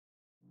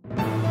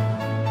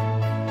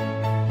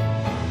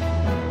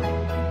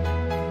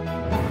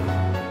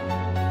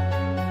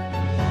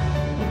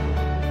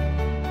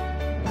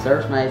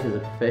ServiceMates is a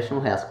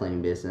professional house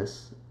cleaning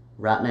business.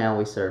 Right now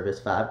we service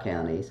 5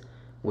 counties.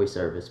 We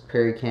service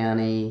Perry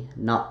County,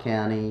 Knott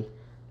County,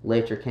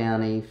 Letcher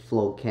County,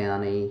 Floyd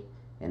County,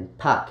 and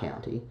Pike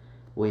County.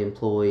 We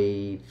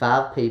employ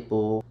 5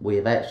 people. We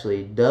have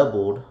actually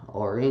doubled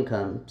our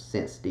income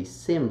since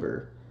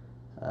December.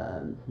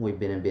 We've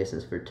been in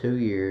business for 2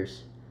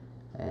 years,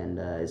 and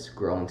it's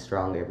growing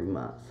strong every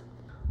month.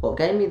 What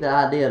gave me the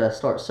idea to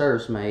start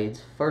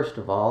ServiceMates, first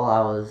of all, I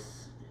was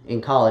in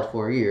college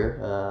for a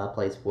year. I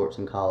played sports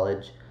in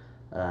college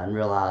and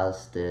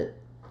realized that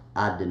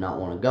I did not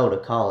want to go to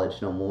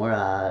college no more.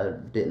 I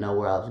didn't know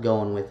where I was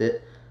going with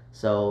it,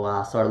 so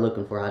I started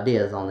looking for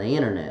ideas on the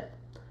internet.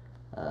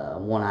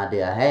 One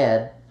idea I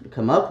had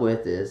come up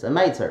with is a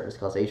maid service,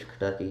 because Eastern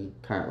Kentucky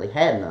currently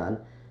had none,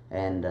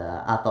 and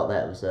I thought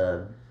that was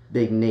a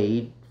big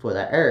need for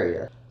that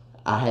area.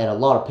 I had a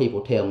lot of people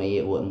tell me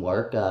it wouldn't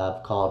work.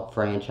 I've called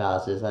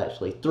franchises,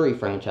 actually 3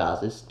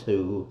 franchises,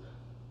 to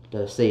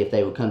see if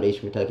they would come to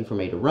Eastern Kentucky for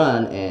me to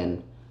run,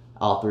 and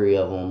all 3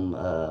 of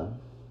them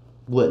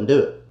wouldn't do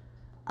it.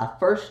 I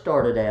first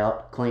started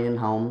out cleaning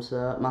homes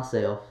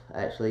myself.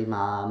 Actually,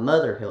 my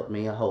mother helped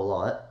me a whole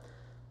lot.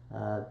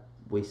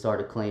 We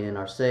started cleaning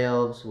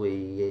ourselves.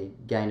 We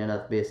gained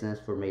enough business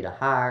for me to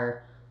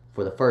hire.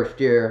 For the first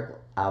year,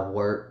 I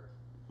worked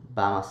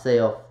by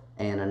myself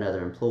and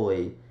another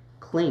employee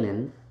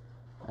cleaning.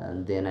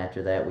 And then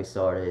after that, we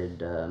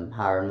started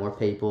hiring more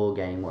people,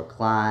 gaining more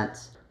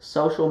clients.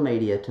 Social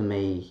media to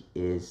me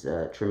is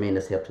a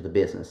tremendous help to the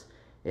business.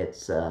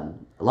 It's a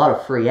lot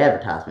of free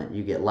advertisement.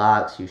 You get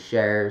likes, you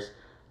shares.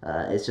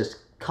 It's just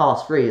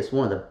cost free. It's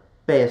one of the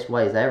best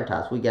ways to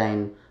advertise. We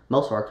gain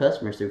most of our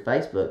customers through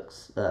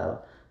Facebook's.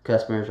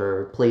 Customers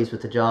are pleased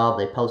with the job.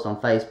 They post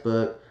on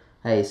Facebook,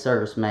 "Hey,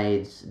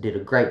 ServiceMates did a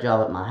great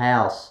job at my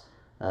house.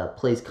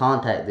 Please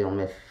contact them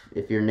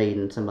if you're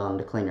needing somebody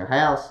to clean your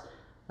house."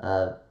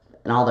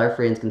 And all their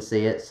friends can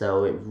see it,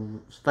 so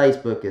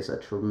Facebook is a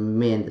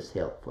tremendous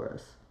help for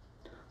us.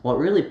 What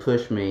really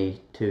pushed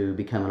me to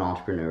become an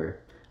entrepreneur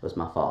was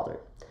my father.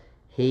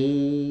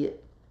 He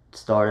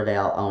started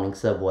out owning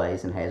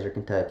Subways in Hazard,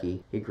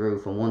 Kentucky. He grew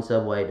from 1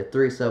 Subway to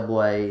 3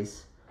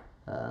 Subways,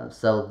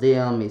 sold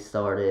them. He's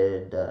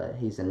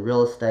in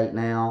real estate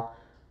now.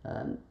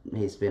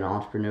 He's been an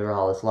entrepreneur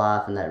all his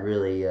life, and that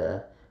really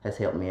has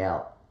helped me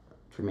out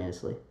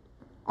tremendously.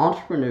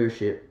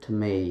 Entrepreneurship to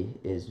me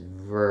is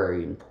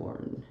very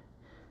important,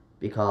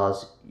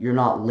 because you're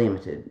not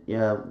limited.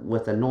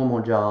 With a normal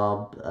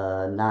job,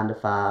 9 to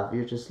 5,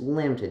 you're just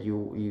limited.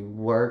 You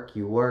work,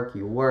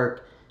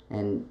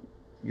 and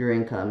your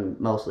income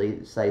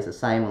mostly stays the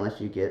same unless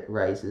you get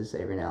raises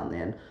every now and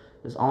then.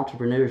 With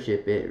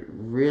entrepreneurship, it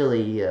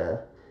really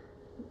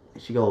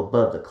should go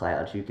above the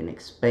clouds. You can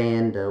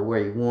expand where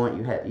you want.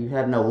 You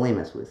have no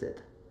limits with it.